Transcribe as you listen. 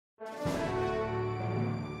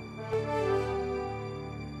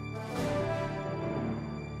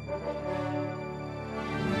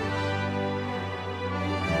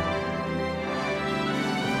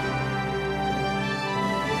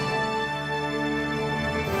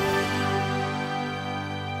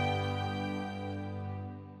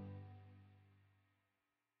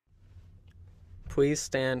Please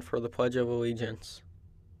stand for the Pledge of Allegiance.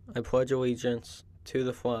 I pledge allegiance to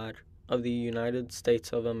the flag of the United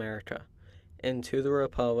States of America and to the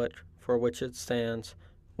republic for which it stands,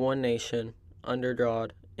 one nation, under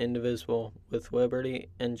God, indivisible, with liberty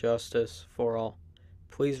and justice for all.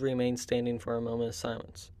 Please remain standing for a moment of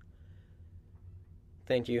silence.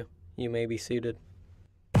 Thank you. You may be seated.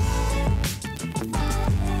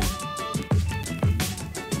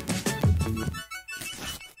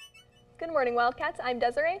 Good morning, Wildcats. I'm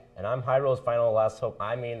Desiree. And I'm Hyro's final last hope.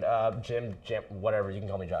 Jim, whatever. You can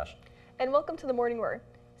call me Josh. And welcome to the Morning Roar.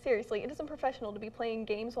 Seriously, it isn't professional to be playing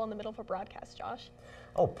games while in the middle of a broadcast, Josh.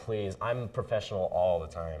 Oh, please. I'm professional all the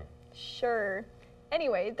time. Sure.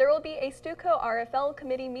 Anyway, there will be a Stuco RFL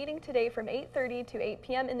committee meeting today from 8:30 to 8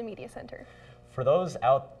 p.m. in the Media Center. For those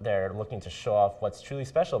out there looking to show off what's truly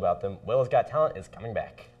special about them, Willow's Got Talent is coming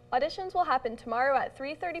back. Auditions will happen tomorrow at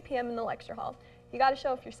 3:30 p.m. in the lecture hall. You got to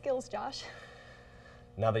show off your skills, Josh.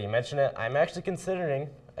 Now that you mention it, I'm actually considering.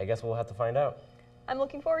 I guess we'll have to find out. I'm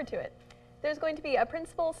looking forward to it. There's going to be a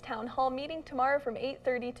principal's town hall meeting tomorrow from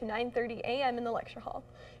 8:30 to 9:30 a.m. in the lecture hall.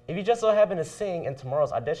 If you just so happen to sing in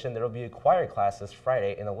tomorrow's audition, there will be choir classes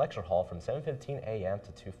Friday in the lecture hall from 7:15 a.m.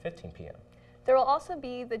 to 2:15 p.m. There will also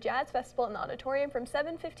be the Jazz Festival in the auditorium from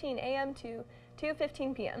 7:15 a.m. to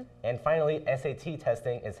 2:15 p.m. And finally, SAT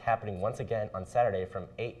testing is happening once again on Saturday from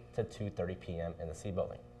 8 to 2:30 p.m. in the C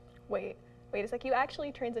building. Wait a sec, you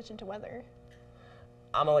actually transitioned to weather.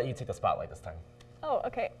 I'm gonna let you take the spotlight this time. Oh,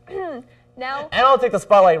 okay. Now. And I'll take the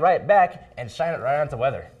spotlight right back and shine it right onto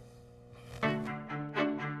weather.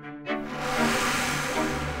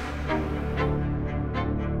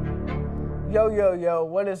 Yo,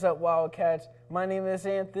 what is up, Wildcats? My name is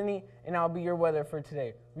Anthony, and I'll be your weather for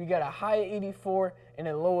today. We got a high of 84 and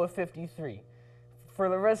a low of 53. For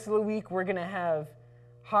the rest of the week, we're going to have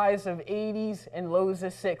highs of 80s and lows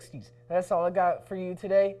of 60s. That's all I got for you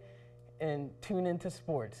today, and tune into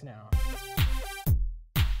sports now.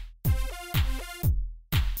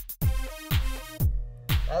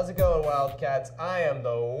 How's it going, Wildcats? I am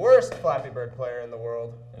the worst Flappy Bird player in the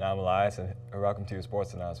world. And I'm Elias, and welcome to your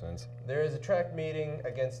sports announcements. There is a track meeting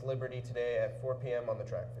against Liberty today at 4 p.m. on the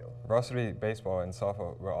track field. Varsity baseball and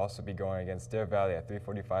softball will also be going against Deer Valley at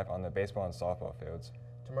 3:45 on the baseball and softball fields.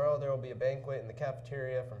 Tomorrow there will be a banquet in the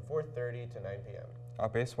cafeteria from 4:30 to 9 p.m. Our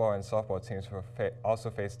baseball and softball teams will also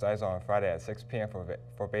face Dyson on Friday at 6 p.m.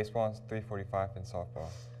 for baseball and 3:45 in softball.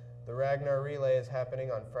 The Ragnar Relay is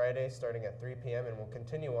happening on Friday starting at 3 p.m. and will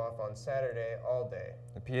continue off on Saturday all day.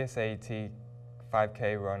 The PSAT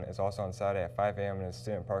 5K run is also on Saturday at 5 a.m. in the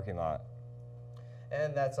student parking lot.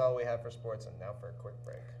 And that's all we have for sports, and now for a quick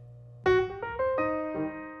break.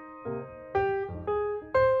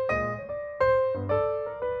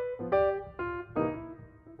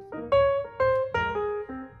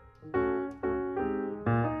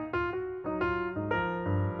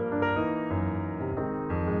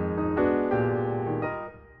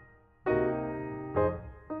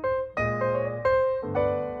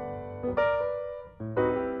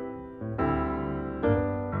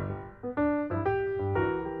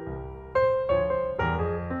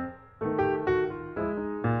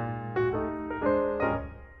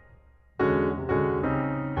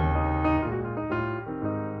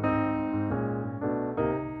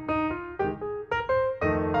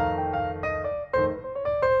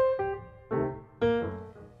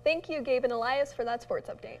 Thank you, Gabe and Elias, for that sports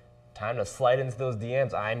update. Time to slide into those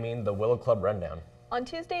DMs. I mean the Willow Club rundown. On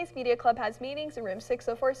Tuesdays, Media Club has meetings in room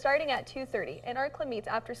 604 starting at 2:30, and Art Club meets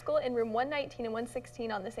after school in room 119 and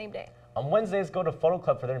 116 on the same day. On Wednesdays, go to Photo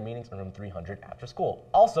Club for their meetings in room 300 after school.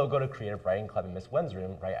 Also, go to Creative Writing Club in Miss Wen's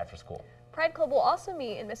room right after school. Pride Club will also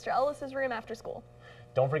meet in Mr. Ellis's room after school.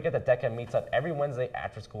 Don't forget that DECA meets up every Wednesday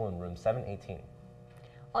after school in room 718.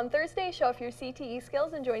 On Thursday, show off your CTE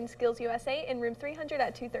skills and join Skills USA in room 300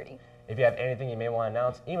 at 2:30. If you have anything you may want to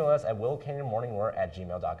announce, email us at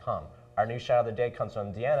willowcanyonmorningroar@gmail.com. Our new shout out of the day comes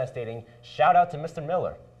from Deanna stating, "Shout out to Mr.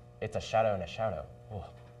 Miller." It's a shout out and a shout out. Oh,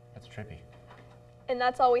 that's trippy. And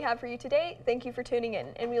that's all we have for you today. Thank you for tuning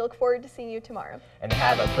in, and we look forward to seeing you tomorrow. And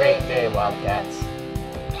have a great day, Wildcats.